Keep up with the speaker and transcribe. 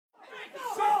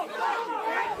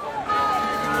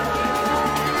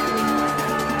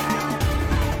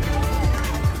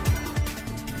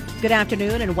Good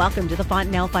afternoon and welcome to the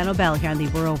Fontanelle Final Bell here on the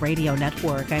Rural Radio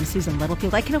Network. I'm Susan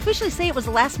Littlefield. I can officially say it was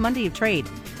the last Monday of trade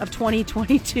of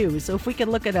 2022. So if we can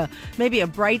look at maybe a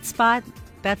bright spot,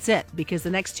 that's it, because the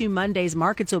next 2 Mondays,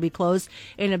 markets will be closed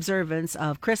in observance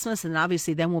of Christmas, and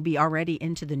obviously then we'll be already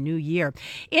into the new year.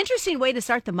 Interesting way to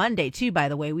start the Monday, too, by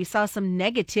the way. We saw some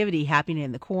negativity happening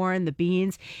in the corn, the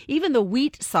beans, even the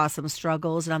wheat saw some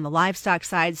struggles, and on the livestock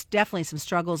sides, definitely some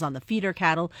struggles on the feeder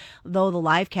cattle, though the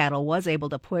live cattle was able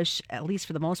to push, at least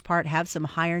for the most part, have some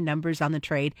higher numbers on the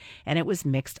trade, and it was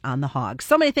mixed on the hogs.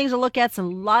 So many things to look at,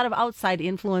 some lot of outside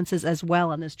influences as well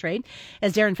on this trade,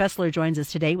 as Darin Fessler joins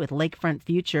us today with Lakefront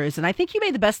Futures. And I think you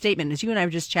made the best statement, as you and I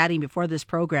were just chatting before this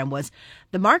program, was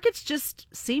the markets just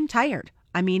seem tired.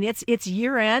 I mean, it's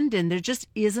year end and there just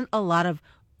isn't a lot of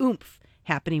oomph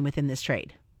happening within this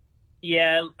trade.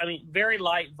 Yeah, I mean, very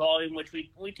light volume, which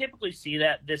we typically see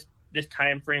that this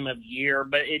time frame of year,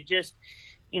 but it just,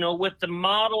 with the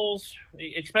models,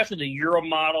 especially the Euro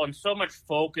model, and so much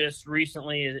focus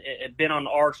recently has been on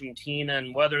Argentina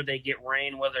and whether they get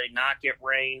rain, whether they not get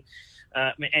rain.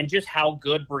 And just how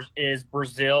good is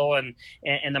Brazil, and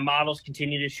the models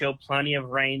continue to show plenty of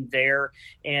rain there.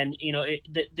 And,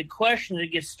 the question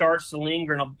that starts to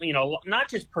linger in, not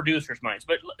just producers' minds,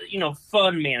 but,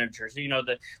 fund managers, we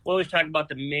always talk about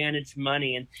the managed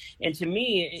money. And to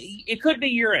me, it could be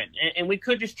year end, and we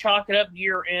could just chalk it up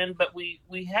year end, but we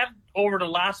have over the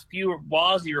last few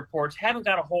WASI reports haven't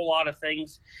got a whole lot of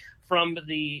things from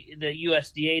the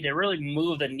USDA to really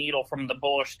move the needle from the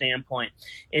bullish standpoint.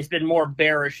 It's been more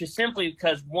bearish, just simply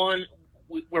because, one,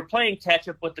 we're playing catch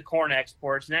up with the corn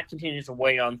exports, and that continues to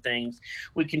weigh on things.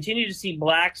 We continue to see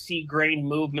Black Sea grain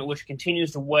movement, which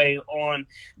continues to weigh on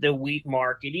the wheat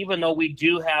market. Even though we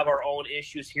do have our own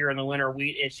issues here in the winter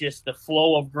wheat, it's just the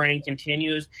flow of grain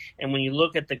continues. And when you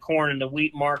look at the corn and the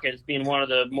wheat market as being one of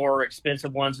the more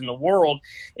expensive ones in the world,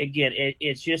 again,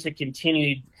 it's just a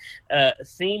continued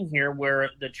theme here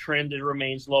where the trend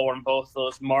remains lower in both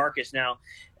those markets. Now,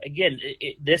 again,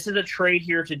 this is a trade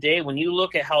here today. When you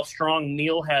look at how strong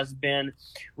meal has been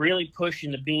really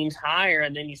pushing the beans higher,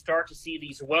 and then you start to see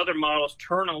these weather models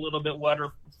turn a little bit wetter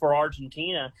for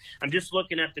Argentina. I'm just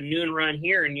looking at the noon run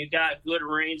here, and you got good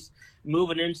rains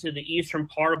moving into the eastern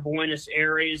part of Buenos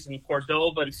Aires and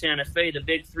Cordoba and Santa Fe, the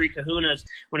big three kahunas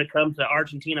when it comes to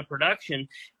Argentina production,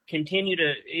 continue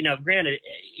to, granted,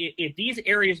 if these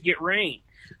areas get rain,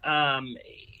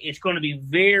 it's going to be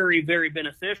very, very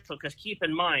beneficial, because keep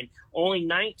in mind, only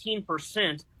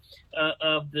 19%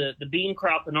 of the bean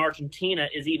crop in Argentina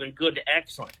is even good to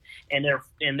excellent, and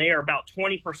they are about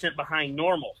 20% behind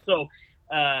normal. So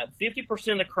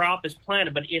 50% of the crop is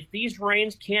planted, but if these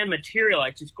rains can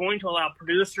materialize, it's going to allow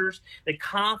producers the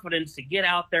confidence to get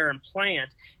out there and plant,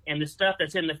 and the stuff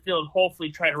that's in the field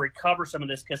hopefully try to recover some of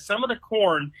this, because some of the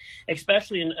corn,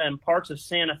 especially in parts of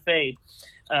Santa Fe,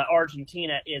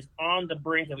 Argentina, is on the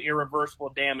brink of irreversible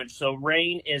damage. So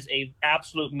rain is a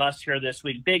absolute must here this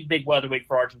week. Big weather week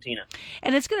for Argentina.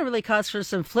 And it's going to really cause for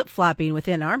some flip-flopping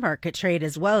within our market trade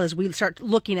as well, as we start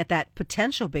looking at that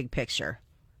potential big picture.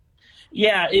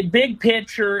 Yeah, big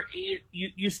picture,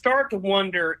 you start to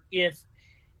wonder if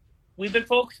we've been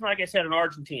focusing, like I said, on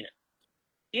Argentina.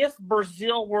 If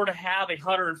Brazil were to have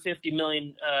 150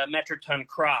 million metric ton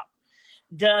crop,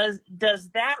 does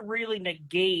that really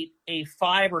negate a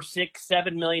 5 or 6,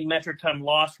 7 million metric ton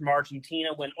loss from Argentina,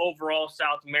 when overall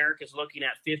South America is looking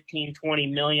at 15, 20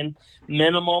 million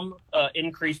minimum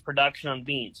increased production on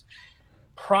beans?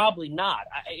 Probably not.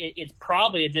 It's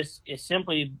probably it's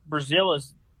simply Brazil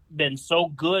has been so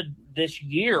good this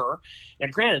year.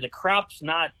 And granted, the crop's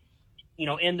not,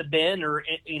 in the bin, or,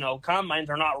 combines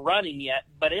are not running yet,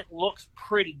 but it looks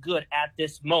pretty good at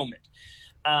this moment.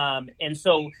 And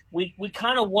so we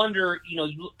kind of wonder,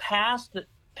 past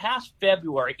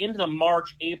February into the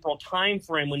March, April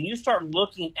timeframe, when you start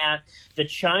looking at the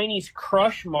Chinese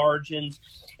crush margins,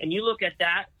 and you look at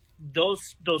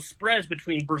those spreads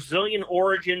between Brazilian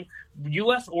origin,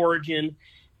 U.S. origin,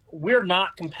 we're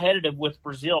not competitive with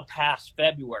Brazil past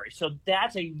February. So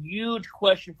that's a huge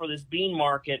question for this bean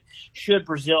market. Should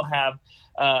Brazil have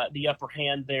the upper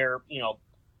hand there,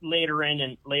 later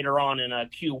on in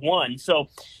Q1. So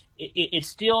it's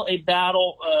still a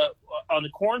battle on the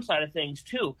corn side of things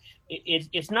too.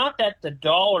 it's not that the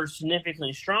dollar is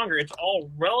significantly stronger. It's all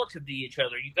relative to each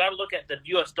other. You've got to look at the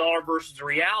U.S. dollar versus the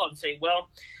real and say, well,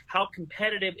 how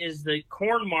competitive is the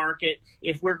corn market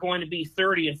if we're going to be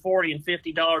 $30 and $40 and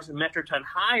 $50 a metric ton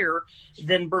higher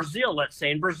than Brazil, let's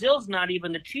say. And Brazil's not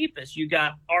even the cheapest. You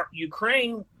got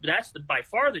Ukraine, that's by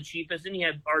far the cheapest. Then you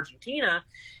have Argentina.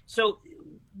 So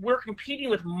we're competing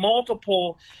with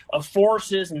multiple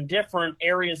forces in different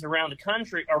areas around the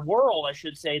country, or world, I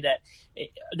should say,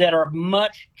 that are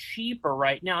much cheaper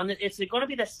right now. And it's going to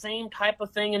be the same type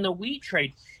of thing in the wheat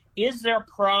trade. Is there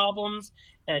problems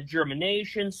at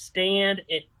germination, stand,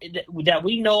 that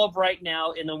we know of right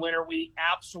now in the winter wheat?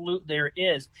 Absolutely, there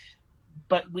is.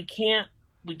 But we can't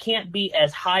be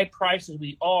as high priced as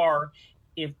we are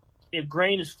if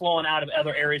grain is flowing out of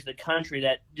other areas of the country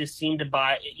that just seem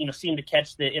to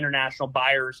catch the international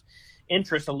buyers'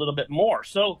 interest a little bit more.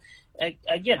 So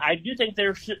again, I do think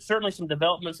there's certainly some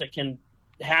developments that can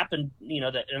happen,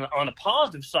 that on the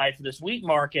positive side for this wheat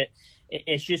market.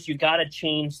 It's just you got to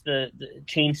change the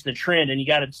trend, and you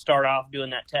got to start off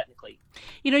doing that technically.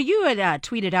 You had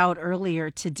tweeted out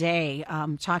earlier today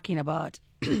talking about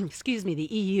the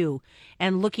EU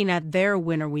and looking at their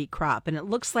winter wheat crop, and it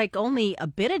looks like only a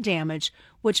bit of damage,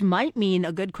 which might mean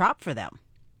a good crop for them.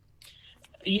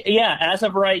 Yeah, as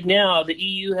of right now, the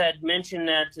EU had mentioned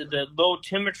that the low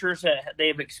temperatures that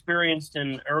they've experienced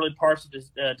in early parts of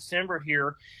December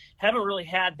here haven't really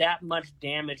had that much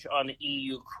damage on the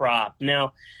EU crop.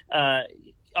 Now,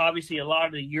 obviously, a lot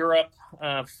of the Europe,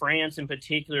 France in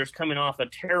particular, is coming off a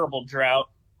terrible drought,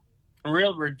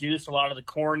 really reduced a lot of the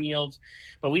corn yields.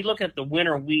 But we look at the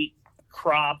winter wheat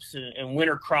crops and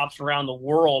winter crops around the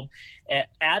world.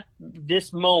 At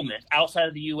this moment, outside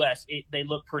of the U.S., they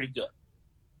look pretty good.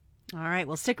 All right.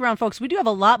 Well, stick around, folks. We do have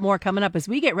a lot more coming up as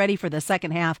we get ready for the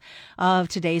second half of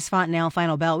today's Fontanelle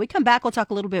Final Bell. We come back, we'll talk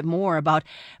a little bit more about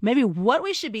maybe what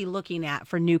we should be looking at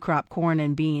for new crop corn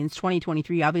and beans.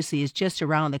 2023 obviously is just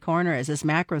around the corner, as this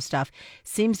macro stuff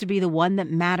seems to be the one that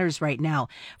matters right now.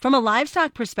 From a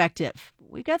livestock perspective,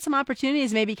 we've got some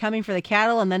opportunities maybe coming for the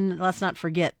cattle. And then let's not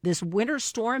forget this winter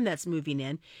storm that's moving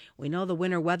in. We know the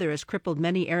winter weather has crippled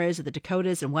many areas of the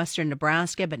Dakotas and western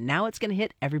Nebraska, but now it's going to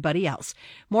hit everybody else.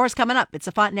 More is coming up. It's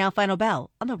a Fontanelle Final Bell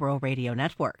on the Rural Radio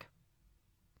Network.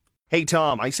 Hey,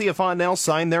 Tom, I see a Fontanelle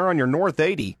sign there on your North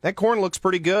 80. That corn looks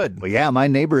pretty good. Well, yeah, my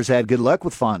neighbors had good luck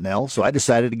with Fontanelle, so I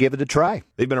decided to give it a try.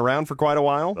 They've been around for quite a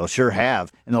while? Well, sure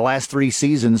have. In the last 3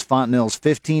 seasons, Fontanelle's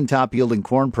 15 top-yielding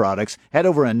corn products had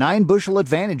over a 9-bushel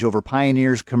advantage over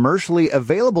Pioneer's commercially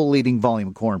available leading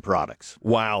volume corn products.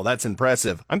 Wow, that's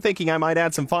impressive. I'm thinking I might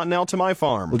add some Fontanelle to my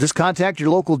farm. Well, just contact your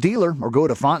local dealer or go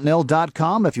to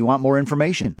fontanelle.com if you want more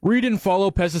information. Read and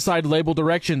follow pesticide label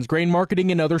directions, grain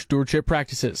marketing, and other stewardship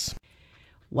practices.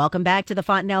 Welcome back to the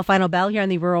Fontanelle Final Bell here on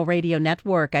the Rural Radio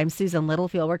Network. I'm Susan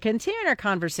Littlefield. We're continuing our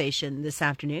conversation this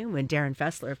afternoon with Darin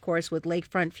Fessler, of course, with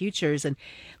Lakefront Futures, and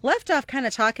left off kind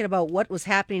of talking about what was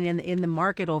happening in the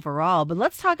market overall. But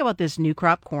let's talk about this new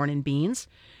crop corn and beans.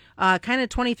 Kind of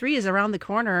 23 is around the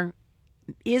corner.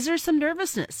 Is there some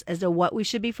nervousness as to what we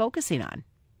should be focusing on?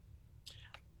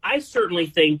 I certainly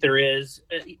think there is.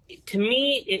 To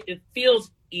me, it feels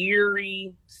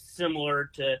eerie, similar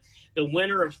to the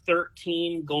winter of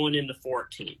 13 going into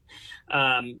 14.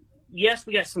 Yes,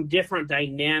 we got some different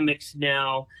dynamics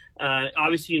now.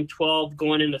 Obviously, in 12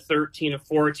 going into 13 and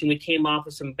 14, we came off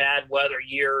of some bad weather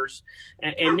years.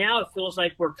 And now it feels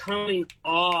like we're coming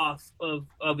off of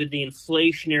the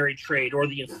inflationary trade or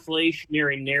the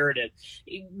inflationary narrative.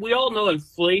 We all know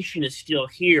inflation is still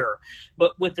here,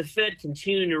 but with the Fed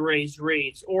continuing to raise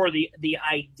rates, or the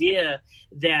idea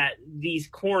that these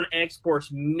corn exports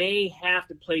may have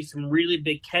to play some really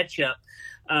big catch up,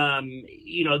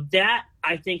 that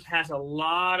I think has a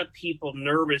lot of people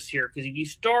nervous here, because if you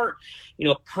start,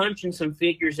 punching some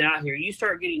figures out here, you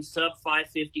start getting sub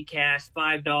 $5.50 cash,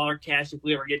 $5 cash. If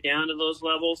we ever get down to those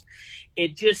levels,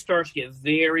 it just starts to get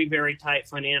very, very tight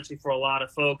financially for a lot of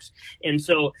folks. And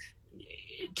so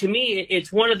to me,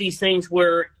 it's one of these things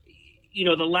where,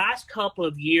 the last couple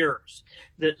of years,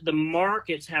 the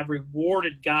markets have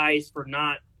rewarded guys for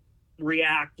not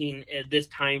reacting at this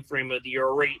time frame of the year,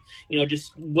 or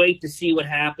just wait to see what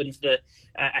happens.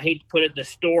 I hate to put it, the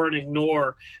store and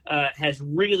ignore has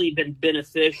really been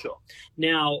beneficial.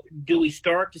 Now, do we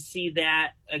start to see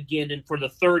that again, and for the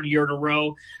third year in a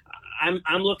row?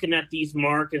 I'm looking at these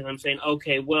markets and I'm saying,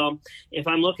 okay, well, if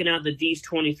I'm looking at the D's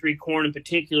 23 corn in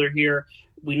particular here,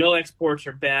 we know exports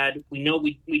are bad. We know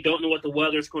we don't know what the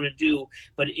weather's going to do.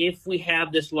 But if we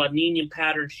have this La Nina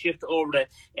pattern shift over to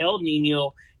El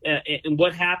Nino, and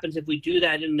what happens if we do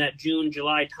that in that June,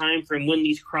 July timeframe when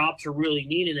these crops are really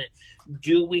needing it?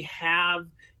 Do we have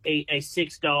a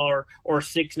 $6 or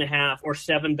 $6.50 or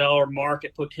 $7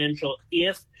 market potential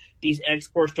if these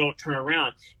exports don't turn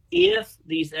around. If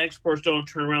these exports don't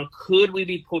turn around, could we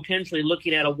be potentially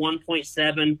looking at a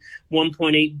 1.7,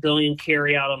 1.8 billion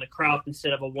carry out on the crop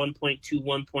instead of a 1.2,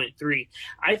 1.3?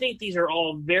 I think these are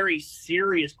all very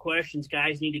serious questions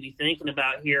guys need to be thinking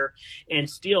about here. And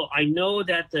still, I know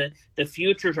that the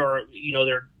futures are,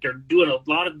 they're doing a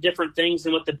lot of different things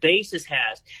than what the basis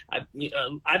has.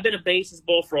 I've been a basis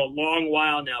bull for a long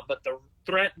while now, but the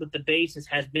threat with the basis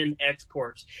has been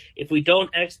exports. If we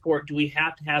don't export, do we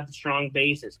have to have the strong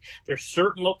basis? There's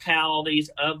certain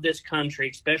localities of this country,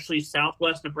 especially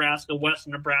southwest Nebraska,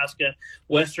 western Nebraska,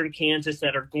 western Kansas,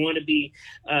 that are going to be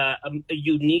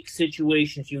unique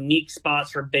situations, unique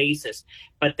spots for basis.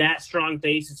 But that strong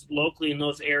basis locally in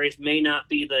those areas may not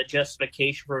be the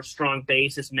justification for a strong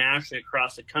basis nationally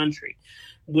across the country.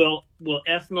 Will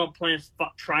ethanol plants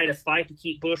try to fight to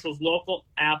keep bushels local?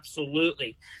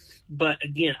 Absolutely. But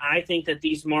again, I think that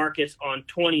these markets on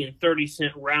 20 and 30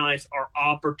 cent rallies are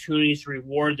opportunities to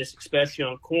reward this, especially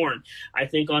on corn. I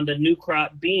think on the new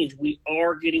crop beans, we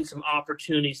are getting some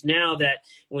opportunities now that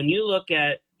when you look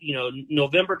at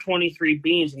November 23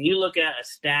 beans and you look at a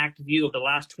stacked view of the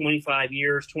last 25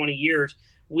 years, 20 years,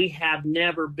 we have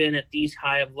never been at these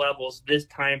high of levels this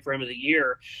time frame of the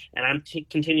year. And I'm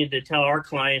continuing to tell our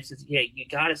clients, hey, you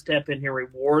got to step in here,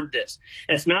 reward this.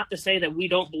 And it's not to say that we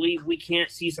don't believe we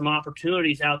can't see some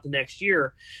opportunities out the next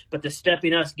year, but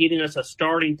getting us a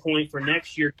starting point for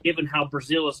next year, given how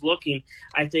Brazil is looking,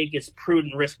 I think it's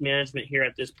prudent risk management here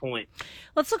at this point.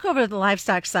 Let's look over to the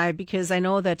livestock side, because I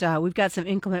know that we've got some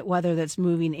inclement weather that's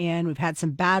moving in. We've had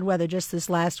some bad weather just this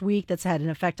last week that's had an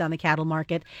effect on the cattle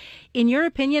market. In your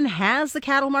opinion, has the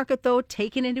cattle market, though,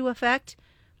 taken into effect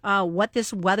what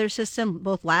this weather system,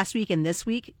 both last week and this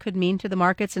week, could mean to the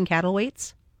markets and cattle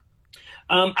weights?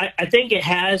 I think it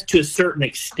has to a certain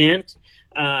extent.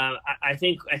 I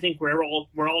think we're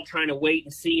all trying to wait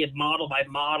and see if model by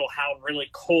model how really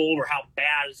cold or how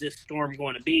bad is this storm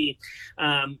going to be.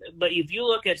 But if you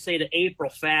look at, say, the April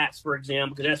fats, for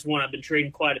example, because that's one I've been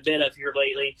trading quite a bit of here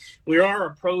lately, we are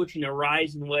approaching a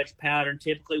rising wedge pattern.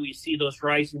 Typically, we see those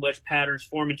rising wedge patterns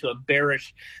form into a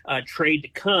bearish trade to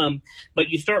come. But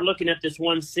you start looking at this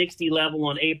 160 level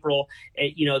on April.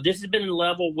 This has been a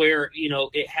level where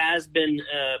it has been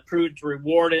prudent to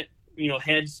reward it.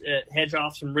 Hedge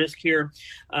off some risk here.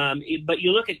 But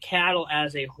you look at cattle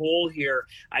as a whole here,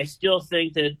 I still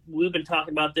think that we've been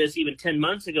talking about this even 10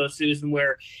 months ago, Susan,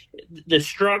 where the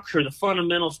structure, the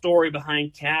fundamental story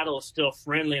behind cattle is still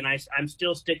friendly, and I'm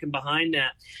still sticking behind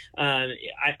that.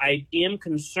 I am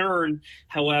concerned,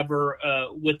 however,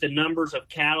 with the numbers of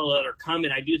cattle that are coming.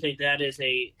 I do think that is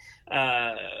it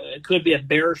could be a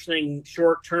bearish thing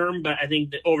short term, but I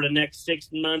think that over the next 6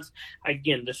 months,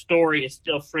 again, the story is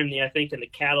still friendly. I think in the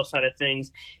cattle side of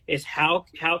things is how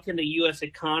can the U.S.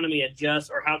 economy adjust,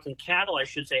 or how can cattle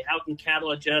adjust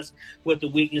with the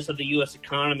weakness of the U.S.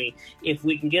 economy? If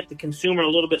we can get the consumer a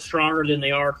little bit stronger than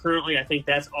they are currently, I think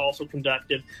that's also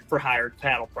conducive for higher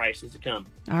cattle prices to come.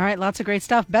 All right, lots of great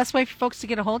stuff. Best way for folks to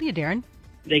get a hold of you, Darin?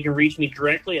 They can reach me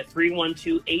directly at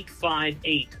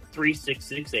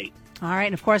 312-858-3668. All right,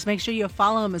 and of course, make sure you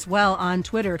follow him as well on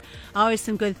Twitter. Always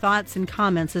some good thoughts and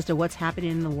comments as to what's happening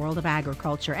in the world of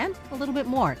agriculture and a little bit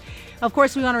more. Of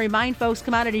course, we want to remind folks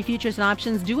commodity futures and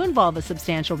options do involve a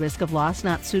substantial risk of loss,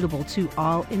 not suitable to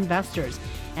all investors.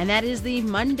 And that is the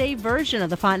Monday version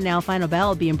of the Fontanelle Final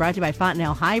Bell, being brought to you by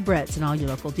Fontanelle Hybrids and all your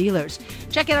local dealers.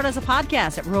 Check it out as a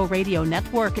podcast at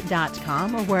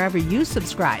ruralradionetwork.com or wherever you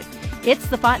subscribe. It's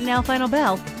the Fontanelle Final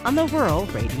Bell on the Rural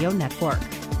Radio Network.